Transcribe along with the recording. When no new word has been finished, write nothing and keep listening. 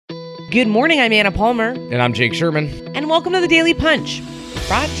Good morning, I'm Anna Palmer. And I'm Jake Sherman. And welcome to the Daily Punch,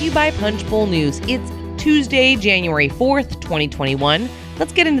 brought to you by Punchbowl News. It's Tuesday, January 4th, 2021.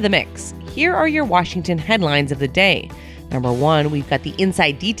 Let's get into the mix. Here are your Washington headlines of the day. Number one, we've got the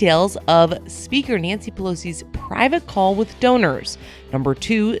inside details of Speaker Nancy Pelosi's private call with donors. Number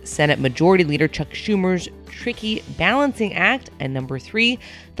two, Senate Majority Leader Chuck Schumer's tricky balancing act. And number three,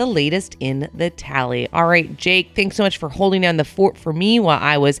 the latest in the tally. All right, Jake, thanks so much for holding down the fort for me while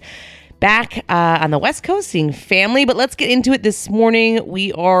I was back on the West Coast seeing family. But let's get into it this morning.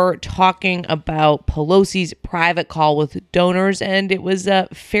 We are talking about Pelosi's private call with donors, and it was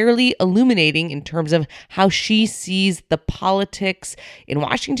fairly illuminating in terms of how she sees the politics in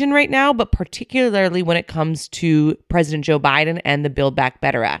Washington right now, but particularly when it comes to President Joe Biden and the Build Back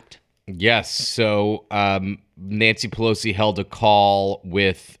Better Act. Yes. So Nancy Pelosi held a call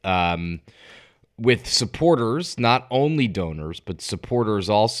with supporters, not only donors, but supporters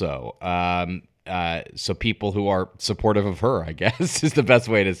also. So people who are supportive of her, I guess, is the best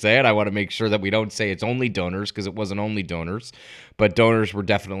way to say it. I want to make sure that we don't say it's only donors, because it wasn't only donors, but donors were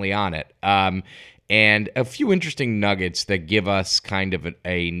definitely on it. And a few interesting nuggets that give us kind of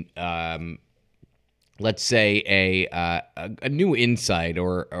let's say a new insight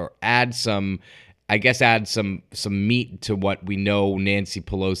or add some meat to what we know Nancy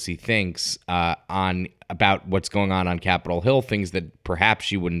Pelosi thinks about what's going on Capitol Hill, things that perhaps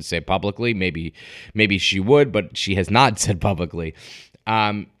she wouldn't say publicly. Maybe she would, but she has not said publicly.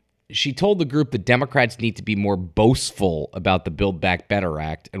 She told the group that Democrats need to be more boastful about the Build Back Better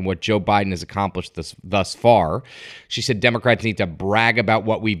Act and what Joe Biden has accomplished thus far. She said Democrats need to brag about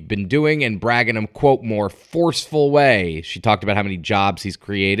what we've been doing and brag in a, quote, more forceful way. She talked about how many jobs he's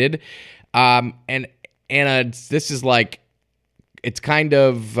created. And Anna, this is like, it's kind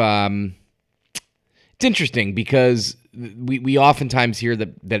of, it's interesting because we oftentimes hear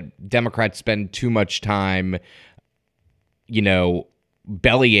that Democrats spend too much time,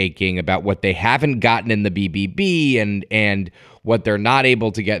 belly aching about what they haven't gotten in the BBB and what they're not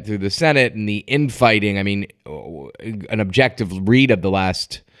able to get through the Senate and the infighting. I mean, an objective read of the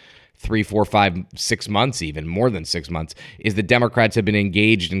last 3, 4, 5, 6 months, even more than 6 months, is the Democrats have been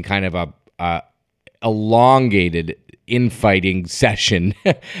engaged in kind of a elongated infighting session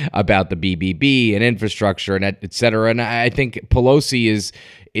about the BBB and infrastructure and et cetera. And I think Pelosi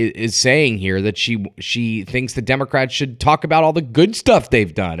is saying here that she thinks the Democrats should talk about all the good stuff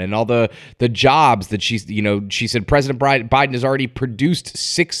they've done and all the jobs that she said President Biden has already produced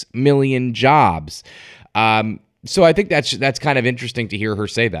 6 million jobs. So I think that's kind of interesting to hear her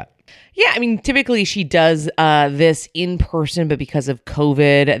say that. Yeah, I mean, typically she does this in person, but because of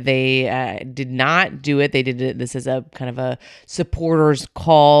COVID, they did not do it. They did this as a kind of a supporters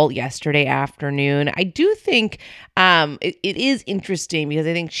call yesterday afternoon. I do think it is interesting because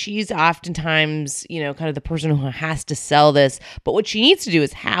I think she's oftentimes, kind of the person who has to sell this. But what she needs to do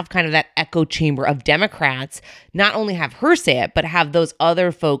is have kind of that echo chamber of Democrats, not only have her say it, but have those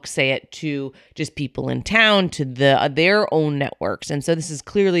other folks say it to just people in town, to their own networks. And so this is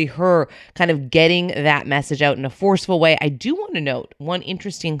clearly her kind of getting that message out in a forceful way. I do want to note one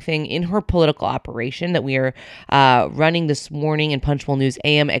interesting thing in her political operation that we are running this morning in Punchbowl News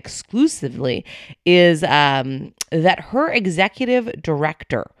AM exclusively is that her executive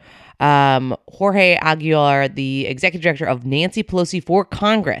director, Jorge Aguilar, the executive director of Nancy Pelosi for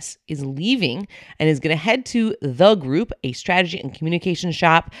Congress, is leaving and is going to head to The Group, a strategy and communication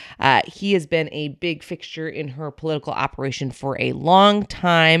shop. He has been a big fixture in her political operation for a long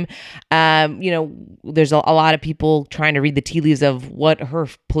time. There's a lot of people trying to read the tea leaves of what her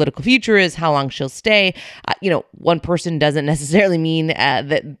political future is, how long she'll stay. One person doesn't necessarily mean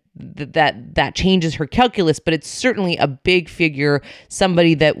that changes her calculus, but it's certainly a big figure,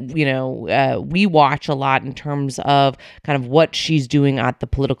 somebody that we watch a lot in terms of kind of what she's doing at the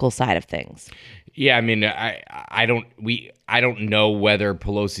political side of things. Yeah, I mean, I don't know whether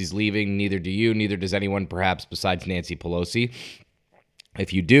Pelosi's leaving. Neither do you. Neither does anyone, perhaps, besides Nancy Pelosi.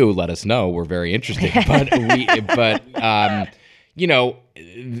 If you do, let us know. We're very interested.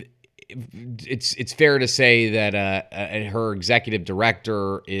 It's fair to say that her executive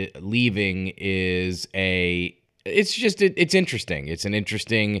director leaving is it's interesting. It's an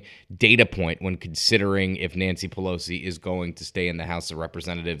interesting data point when considering if Nancy Pelosi is going to stay in the House of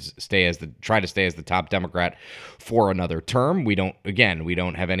Representatives, try to stay as the top Democrat for another term. We don't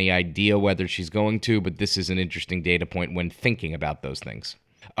have any idea whether she's going to, but this is an interesting data point when thinking about those things.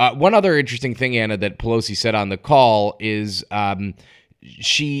 One other interesting thing, Anna, that Pelosi said on the call is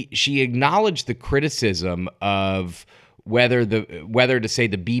she acknowledged the criticism of whether to say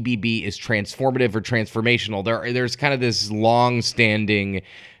the BBB is transformative or transformational. There's kind of this long-standing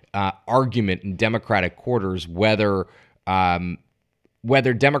argument in Democratic quarters whether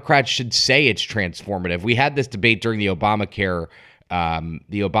Democrats should say it's transformative. We had this debate during the Obamacare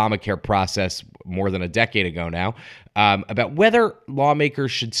process more than a decade ago now, about whether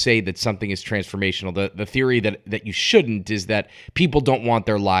lawmakers should say that something is transformational. The theory that you shouldn't is that people don't want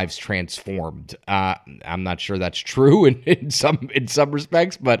their lives transformed. I'm not sure that's true in some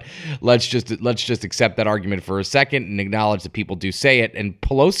respects, but let's just accept that argument for a second and acknowledge that people do say it. And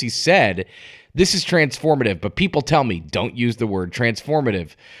Pelosi said, this is transformative, but people tell me don't use the word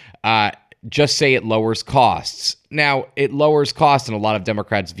transformative. Just say it lowers costs. Now, it lowers costs in a lot of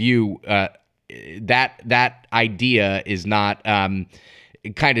Democrats' view. That idea is not kind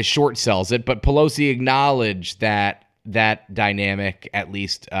of short sells it, but Pelosi acknowledged that dynamic, at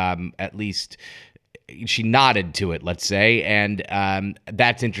least she nodded to it, let's say, and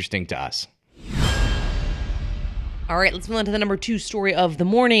that's interesting to us. All right, let's move on to the number 2 story of the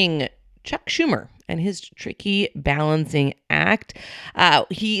morning. Chuck Schumer and his tricky balancing act.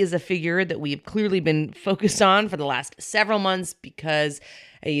 He is a figure that we've clearly been focused on for the last several months because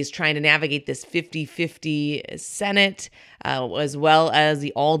he's trying to navigate this 50-50 Senate, as well as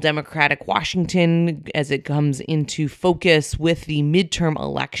the all-Democratic Washington as it comes into focus with the midterm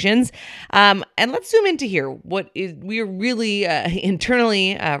elections. And let's zoom into here. What is we are really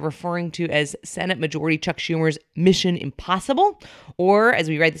internally referring to as Senate Majority Chuck Schumer's Mission Impossible, or as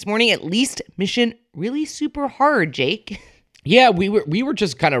we write this morning, at least Mission Really Super Hard, Jake. Yeah, we were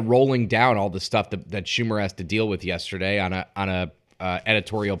just kind of rolling down all the stuff that Schumer has to deal with yesterday on a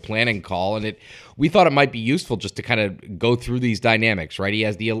editorial planning call, and we thought it might be useful just to kind of go through these dynamics, right? He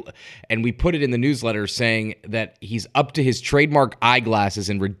has and we put it in the newsletter saying that he's up to his trademark eyeglasses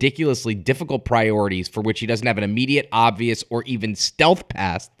in ridiculously difficult priorities for which he doesn't have an immediate, obvious, or even stealth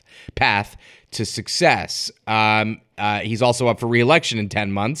path to success. He's also up for re-election in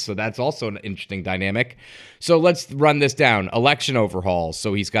 10 months, so that's also an interesting dynamic. So let's run this down. Election overhaul.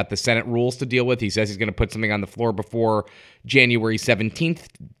 So he's got the Senate rules to deal with. He says he's going to put something on the floor before January 17th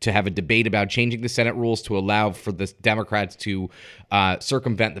to have a debate about changing the Senate rules to allow for the Democrats to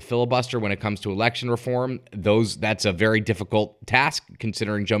circumvent the filibuster when it comes to election reform. That's a very difficult task,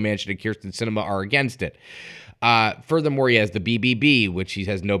 considering Joe Manchin and Kyrsten Sinema are against it. Furthermore, he has the BBB, which he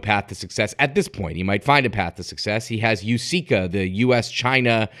has no path to success at this point. He might find a path to success. He has USICA, the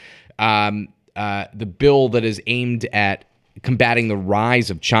U.S.-China, the bill that is aimed at combating the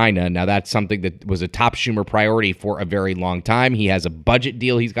rise of China. Now, that's something that was a top Schumer priority for a very long time. He has a budget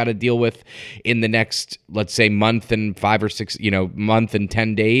deal he's got to deal with in the next, let's say, month and 5 or 6, month and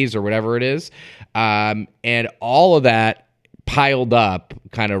 10 days or whatever it is. And all of that piled up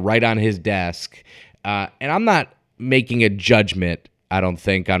kind of right on his desk. And I'm not making a judgment, I don't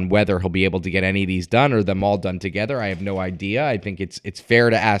think, on whether he'll be able to get any of these done or them all done together. I have no idea. I think it's fair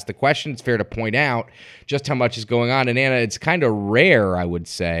to ask the question. It's fair to point out just how much is going on. And Anna, it's kind of rare, I would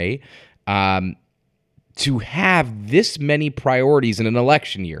say, to have this many priorities in an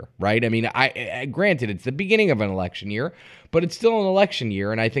election year, right? I mean, I granted, it's the beginning of an election year, but it's still an election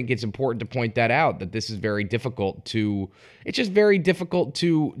year, and I think it's important to point that out, that this is very difficult to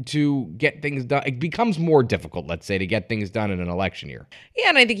get things done. It becomes more difficult, let's say, to get things done in an election year. Yeah,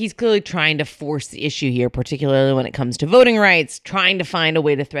 and I think he's clearly trying to force the issue here, particularly when it comes to voting rights, trying to find a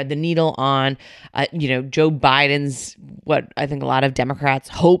way to thread the needle on, Joe Biden's, what I think a lot of Democrats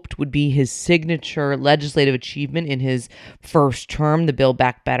hoped would be his signature legislative achievement in his first term, the Build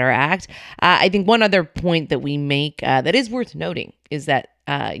Back Better Act. I think one other point that we make that is worth noting is that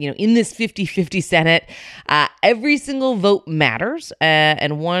in this 50-50 Senate, every single vote matters.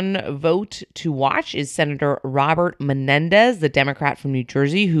 And one vote to watch is Senator Robert Menendez, the Democrat from New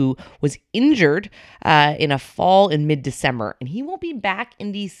Jersey, who was injured in a fall in mid-December. And he won't be back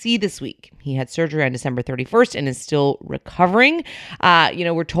in D.C. this week. He had surgery on December 31st and is still recovering.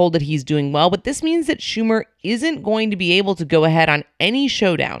 We're told that he's doing well, but this means that Schumer isn't going to be able to go ahead on any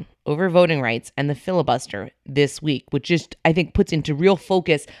showdown over voting rights and the filibuster this week, which just, I think, puts into real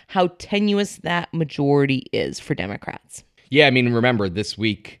focus how tenuous that majority is for Democrats. Yeah, I mean, remember, this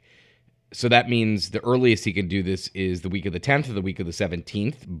week, so that means the earliest he can do this is the week of the 10th or the week of the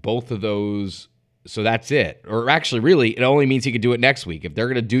 17th. Both of those, so that's it. Or actually, really, it only means he could do it next week. If they're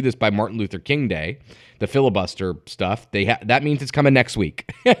going to do this by Martin Luther King Day, the filibuster stuff, that means it's coming next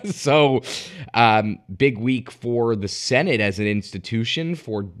week. So big week for the Senate as an institution,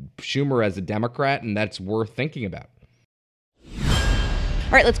 for Schumer as a Democrat, and that's worth thinking about.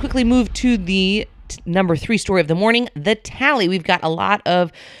 All right, let's quickly move to the number 3 story of the morning, the tally. We've got a lot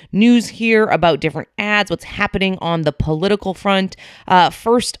of news here about different ads, what's happening on the political front.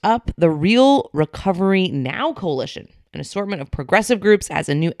 First up, the Real Recovery Now coalition an assortment of progressive groups as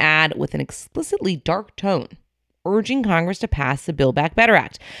a new ad with an explicitly dark tone, urging Congress to pass the Build Back Better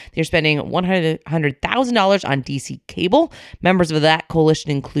Act. They're spending $100,000 on DC cable. Members of that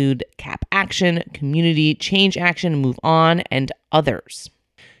coalition include Cap Action, Community Change Action, Move On, and others.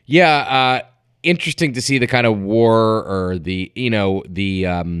 Yeah, interesting to see the kind of war or the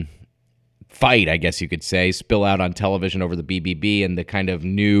fight, I guess you could say, spill out on television over the BBB and the kind of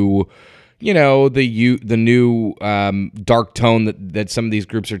new, the new dark tone that some of these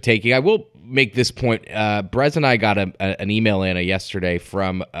groups are taking. I will make this point. Brez and I got an email, Anna, yesterday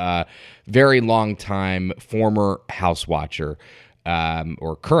from a very long time former House watcher,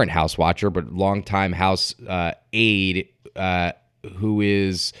 or current House watcher, but longtime House aide, who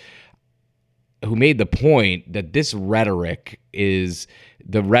made the point that this rhetoric is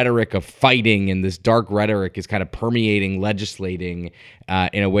the rhetoric of fighting, and this dark rhetoric is kind of permeating legislating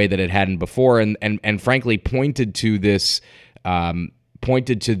in a way that it hadn't before, and frankly pointed to this,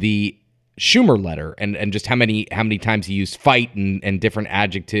 pointed to the Schumer letter and just how many times he used fight and different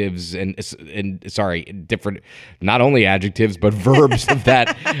adjectives and different, not only adjectives but verbs of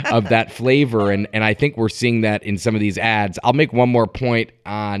that flavor, and I think we're seeing that in some of these ads. I'll make one more point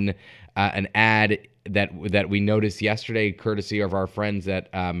on an ad that we noticed yesterday, courtesy of our friends at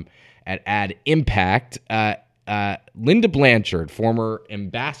Ad Impact. Linda Blanchard, former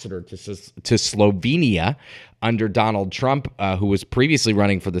ambassador to Slovenia under Donald Trump, who was previously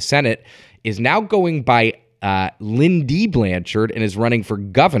running for the Senate, is now going by Lindy Blanchard and is running for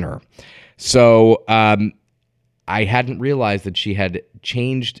governor. So I hadn't realized that she had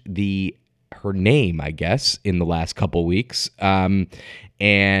changed her name, I guess, in the last couple weeks, and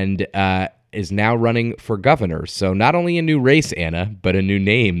is now running for governor. So not only a new race, Anna, but a new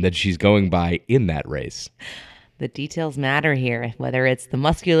name that she's going by in that race. The details matter here, whether it's the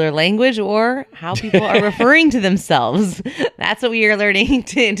muscular language or how people are referring to themselves. That's what we are learning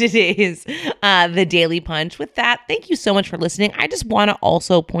in today's The Daily Punch. With that, thank you so much for listening. I just want to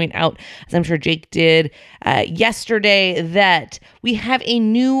also point out, as I'm sure Jake did yesterday, that we have a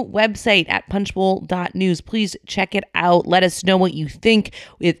new website at punchbowl.news. Please check it out. Let us know what you think.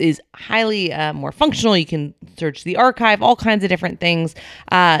 It is highly more functional. You can search the archive, all kinds of different things.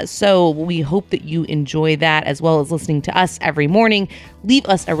 So we hope that you enjoy that, as well as listening to us every morning. Leave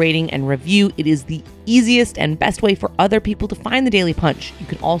us a rating and review. It is the easiest and best way for other people to find the Daily Punch. You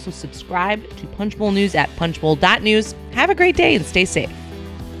can also subscribe to Punchbowl News at punchbowl.news. Have a great day and stay safe.